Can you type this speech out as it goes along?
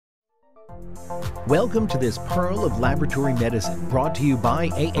Welcome to this Pearl of Laboratory Medicine, brought to you by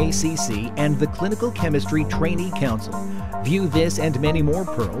AACC and the Clinical Chemistry Trainee Council. View this and many more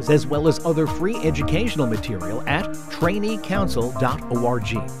pearls, as well as other free educational material at traineecouncil.org.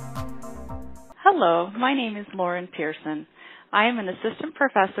 Hello, my name is Lauren Pearson. I am an assistant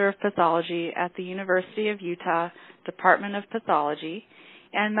professor of pathology at the University of Utah Department of Pathology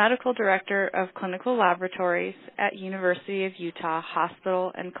and medical director of clinical laboratories at University of Utah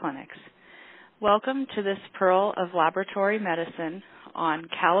Hospital and Clinics. Welcome to this Pearl of Laboratory Medicine on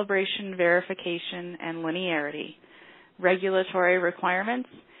calibration, verification, and linearity, regulatory requirements,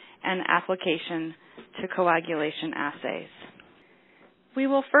 and application to coagulation assays. We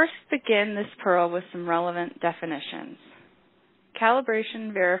will first begin this Pearl with some relevant definitions.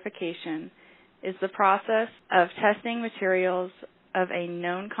 Calibration verification is the process of testing materials of a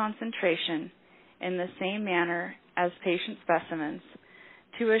known concentration in the same manner as patient specimens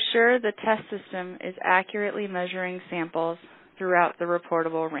to assure the test system is accurately measuring samples throughout the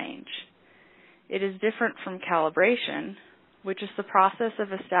reportable range. It is different from calibration, which is the process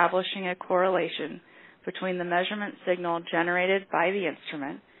of establishing a correlation between the measurement signal generated by the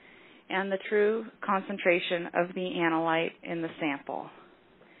instrument and the true concentration of the analyte in the sample.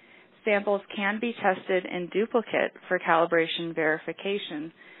 Samples can be tested in duplicate for calibration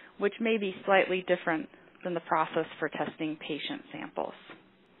verification, which may be slightly different than the process for testing patient samples.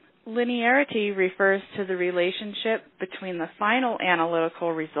 Linearity refers to the relationship between the final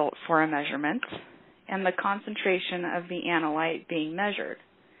analytical result for a measurement and the concentration of the analyte being measured.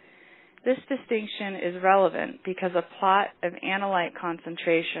 This distinction is relevant because a plot of analyte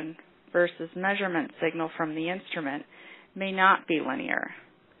concentration versus measurement signal from the instrument may not be linear.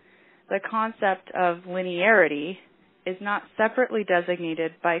 The concept of linearity is not separately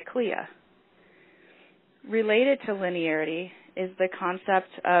designated by CLIA. Related to linearity is the concept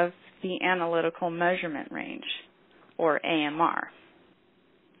of the analytical measurement range, or AMR.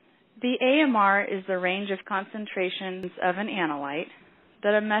 The AMR is the range of concentrations of an analyte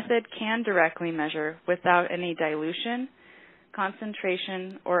that a method can directly measure without any dilution,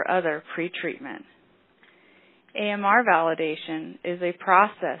 concentration, or other pretreatment. AMR validation is a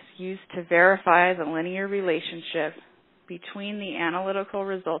process used to verify the linear relationship between the analytical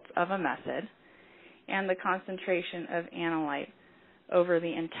results of a method and the concentration of analyte over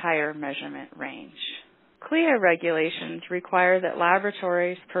the entire measurement range. CLIA regulations require that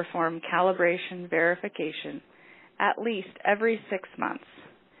laboratories perform calibration verification at least every 6 months.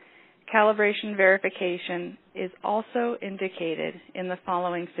 Calibration verification is also indicated in the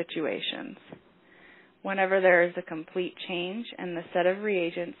following situations: whenever there is a complete change in the set of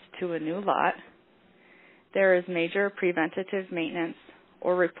reagents to a new lot, there is major preventative maintenance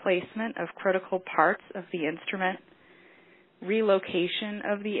or replacement of critical parts of the instrument, relocation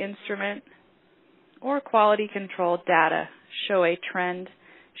of the instrument, or quality control data show a trend,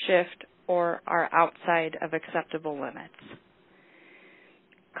 shift, or are outside of acceptable limits.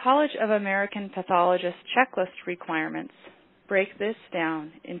 College of American Pathologists checklist requirements break this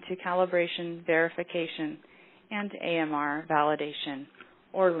down into calibration verification and AMR validation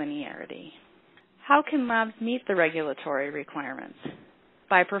or linearity. How can labs meet the regulatory requirements?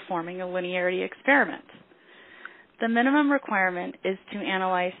 By performing a linearity experiment. The minimum requirement is to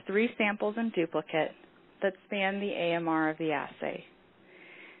analyze 3 samples in duplicate that span the AMR of the assay.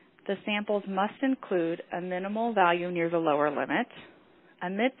 The samples must include a minimal value near the lower limit, a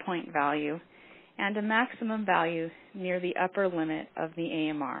midpoint value, and a maximum value near the upper limit of the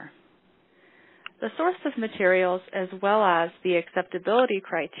AMR. The source of materials, as well as the acceptability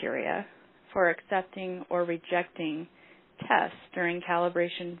criteria for accepting or rejecting tests during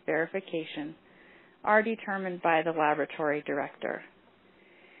calibration verification, are determined by the laboratory director.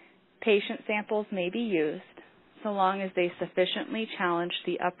 Patient samples may be used so long as they sufficiently challenge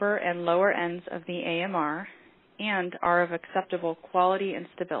the upper and lower ends of the AMR and are of acceptable quality and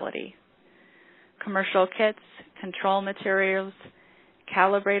stability. Commercial kits, control materials,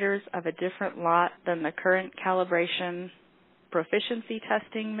 calibrators of a different lot than the current calibration, proficiency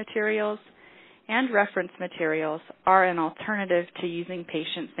testing materials, and reference materials are an alternative to using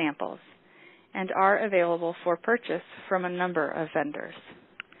patient samples and are available for purchase from a number of vendors.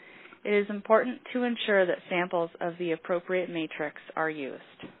 It is important to ensure that samples of the appropriate matrix are used.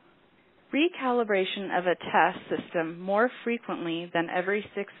 Recalibration of a test system more frequently than every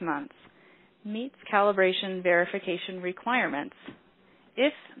 6 months meets calibration verification requirements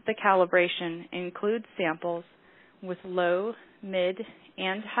if the calibration includes samples with low, mid,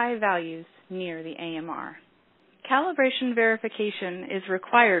 and high values near the AMR. Calibration verification is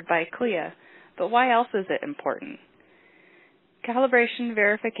required by CLIA, but why else is it important? Calibration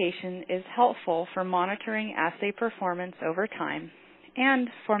verification is helpful for monitoring assay performance over time and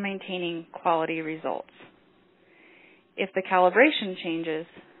for maintaining quality results. If the calibration changes,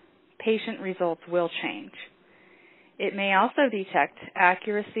 patient results will change. It may also detect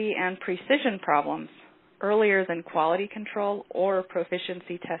accuracy and precision problems earlier than quality control or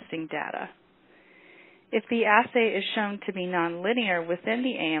proficiency testing data. If the assay is shown to be nonlinear within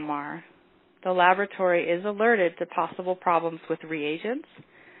the AMR, the laboratory is alerted to possible problems with reagents,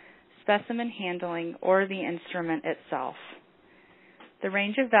 specimen handling, or the instrument itself. The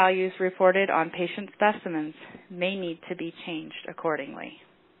range of values reported on patient specimens may need to be changed accordingly.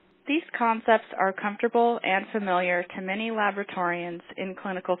 These concepts are comfortable and familiar to many laboratorians in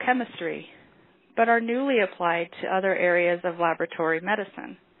clinical chemistry, but are newly applied to other areas of laboratory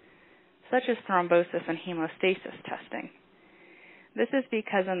medicine, such as thrombosis and hemostasis testing. This is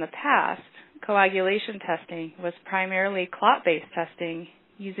because in the past, coagulation testing was primarily clot-based testing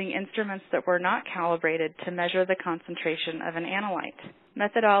using instruments that were not calibrated to measure the concentration of an analyte.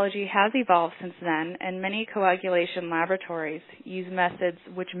 Methodology has evolved since then, and many coagulation laboratories use methods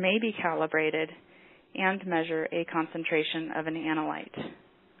which may be calibrated and measure a concentration of an analyte.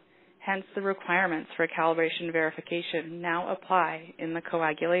 Hence, the requirements for calibration verification now apply in the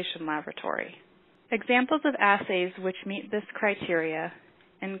coagulation laboratory. Examples of assays which meet this criteria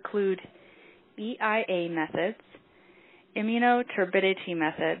include EIA methods, immunoturbidity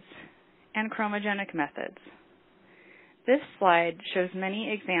methods, and chromogenic methods. This slide shows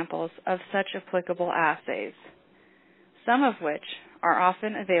many examples of such applicable assays, some of which are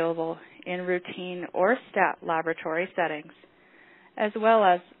often available in routine or stat laboratory settings, as well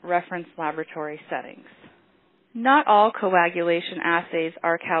as reference laboratory settings. Not all coagulation assays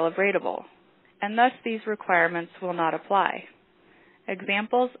are calibratable, and thus these requirements will not apply.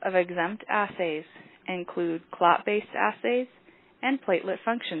 Examples of exempt assays include clot-based assays and platelet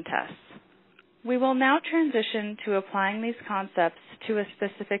function tests. We will now transition to applying these concepts to a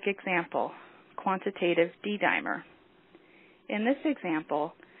specific example, quantitative D-dimer. In this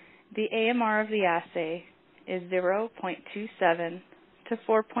example, the AMR of the assay is 0.27 to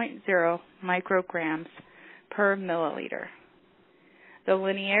 4.0 micrograms per milliliter. The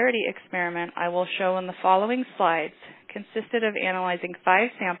linearity experiment I will show in the following slides consisted of analyzing 5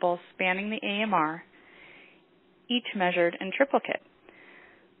 samples spanning the AMR, each measured in triplicate.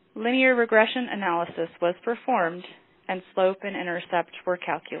 Linear regression analysis was performed and slope and intercept were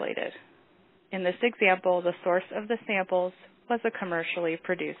calculated. In this example, the source of the samples was a commercially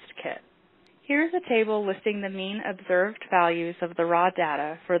produced kit. Here is a table listing the mean observed values of the raw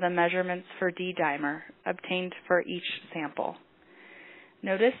data for the measurements for D-dimer obtained for each sample.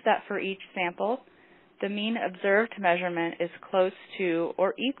 Notice that for each sample, the mean observed measurement is close to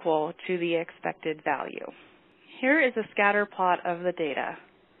or equal to the expected value. Here is a scatter plot of the data.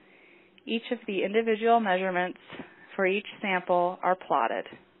 Each of the individual measurements for each sample are plotted.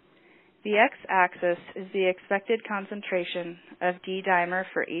 The x-axis is the expected concentration of D-dimer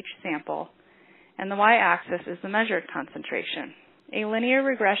for each sample, and the y-axis is the measured concentration. A linear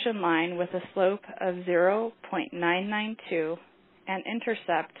regression line with a slope of 0.992 and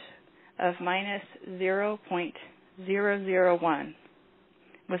intercept of minus 0.001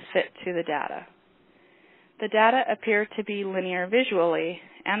 was fit to the data. The data appear to be linear visually,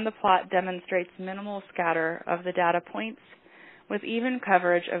 and the plot demonstrates minimal scatter of the data points with even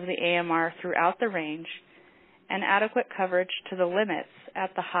coverage of the AMR throughout the range and adequate coverage to the limits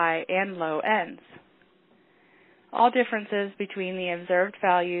at the high and low ends. All differences between the observed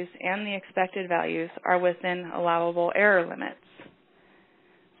values and the expected values are within allowable error limits.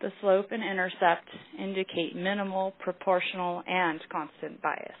 The slope and intercept indicate minimal, proportional, and constant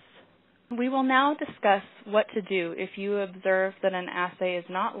bias. We will now discuss what to do if you observe that an assay is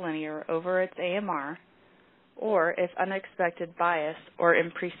not linear over its AMR, or if unexpected bias or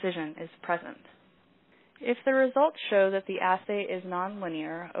imprecision is present. If the results show that the assay is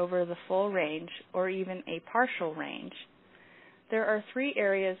nonlinear over the full range or even a partial range, there are 3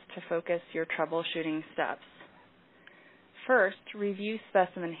 areas to focus your troubleshooting steps. First, review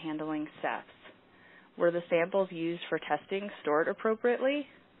specimen handling steps. Were the samples used for testing stored appropriately?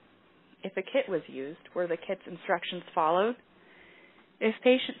 If a kit was used, were the kit's instructions followed? If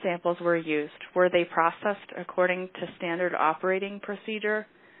patient samples were used, were they processed according to standard operating procedure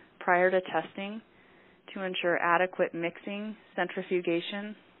prior to testing to ensure adequate mixing,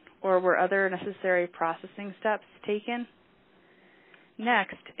 centrifugation, or were other necessary processing steps taken?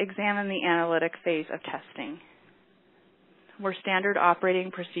 Next, examine the analytic phase of testing. Were standard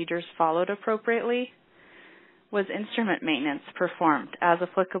operating procedures followed appropriately? Was instrument maintenance performed as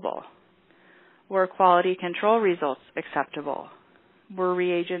applicable? Were quality control results acceptable? Were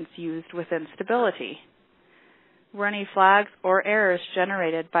reagents used with instability? Were any flags or errors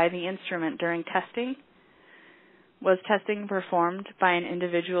generated by the instrument during testing? Was testing performed by an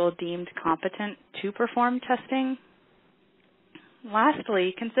individual deemed competent to perform testing?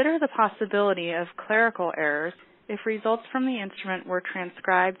 Lastly, consider the possibility of clerical errors if results from the instrument were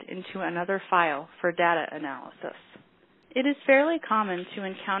transcribed into another file for data analysis. It is fairly common to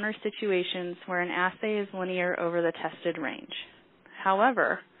encounter situations where an assay is linear over the tested range.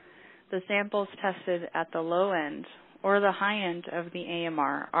 However, the samples tested at the low end or the high end of the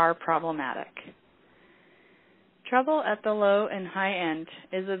AMR are problematic. Trouble at the low and high end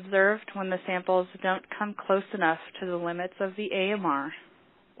is observed when the samples don't come close enough to the limits of the AMR,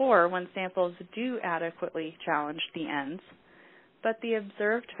 or when samples do adequately challenge the ends, but the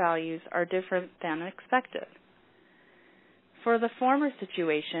observed values are different than expected. For the former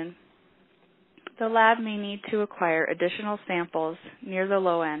situation, the lab may need to acquire additional samples near the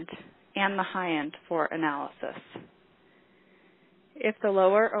low end and the high end for analysis. If the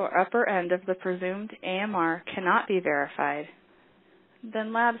lower or upper end of the presumed AMR cannot be verified,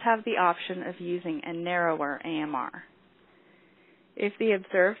 then labs have the option of using a narrower AMR. If the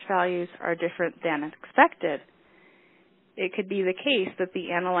observed values are different than expected, it could be the case that the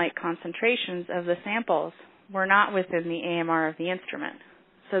analyte concentrations of the samples were not within the AMR of the instrument,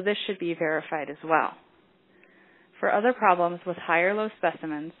 so this should be verified as well. For other problems with high or low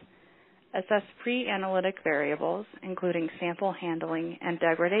specimens, assess pre-analytic variables, including sample handling and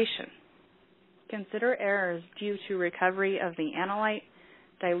degradation. Consider errors due to recovery of the analyte,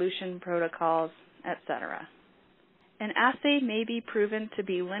 dilution protocols, etc. An assay may be proven to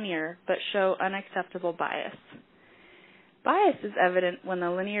be linear but show unacceptable bias. Bias is evident when the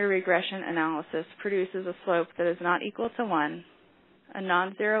linear regression analysis produces a slope that is not equal to 1, a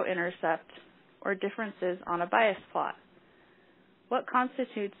non-zero intercept, or differences on a bias plot. What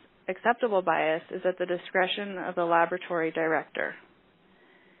constitutes acceptable bias is at the discretion of the laboratory director.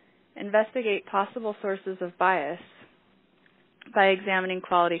 Investigate possible sources of bias by examining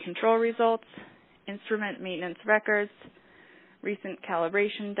quality control results, instrument maintenance records, recent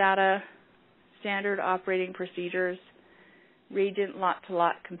calibration data, standard operating procedures, reagent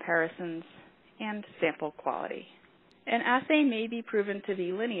lot-to-lot comparisons, and sample quality. An assay may be proven to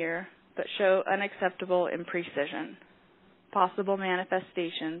be linear but show unacceptable imprecision. Possible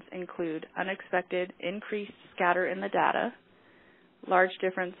manifestations include unexpected increased scatter in the data, large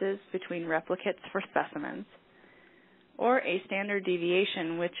differences between replicates for specimens, or a standard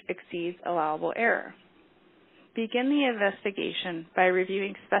deviation which exceeds allowable error. Begin the investigation by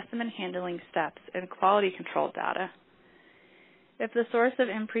reviewing specimen handling steps and quality control data. If the source of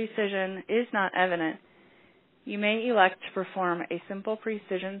imprecision is not evident, you may elect to perform a simple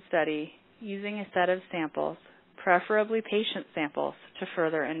precision study using a set of samples, preferably patient samples, to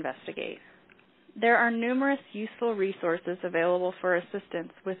further investigate. There are numerous useful resources available for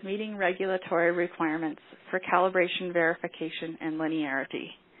assistance with meeting regulatory requirements for calibration verification and linearity,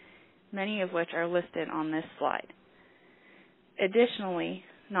 many of which are listed on this slide. Additionally,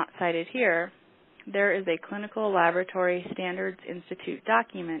 not cited here, there is a Clinical Laboratory Standards Institute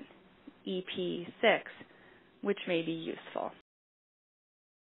document, EP6, which may be useful.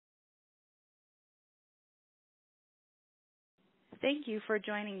 Thank you for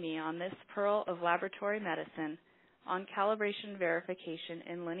joining me on this Pearl of Laboratory Medicine on calibration verification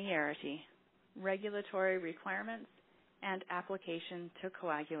in linearity, regulatory requirements, and application to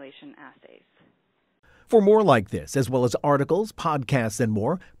coagulation assays. For more like this, as well as articles, podcasts, and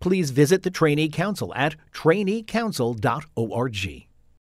more, please visit the Trainee Council at traineecouncil.org.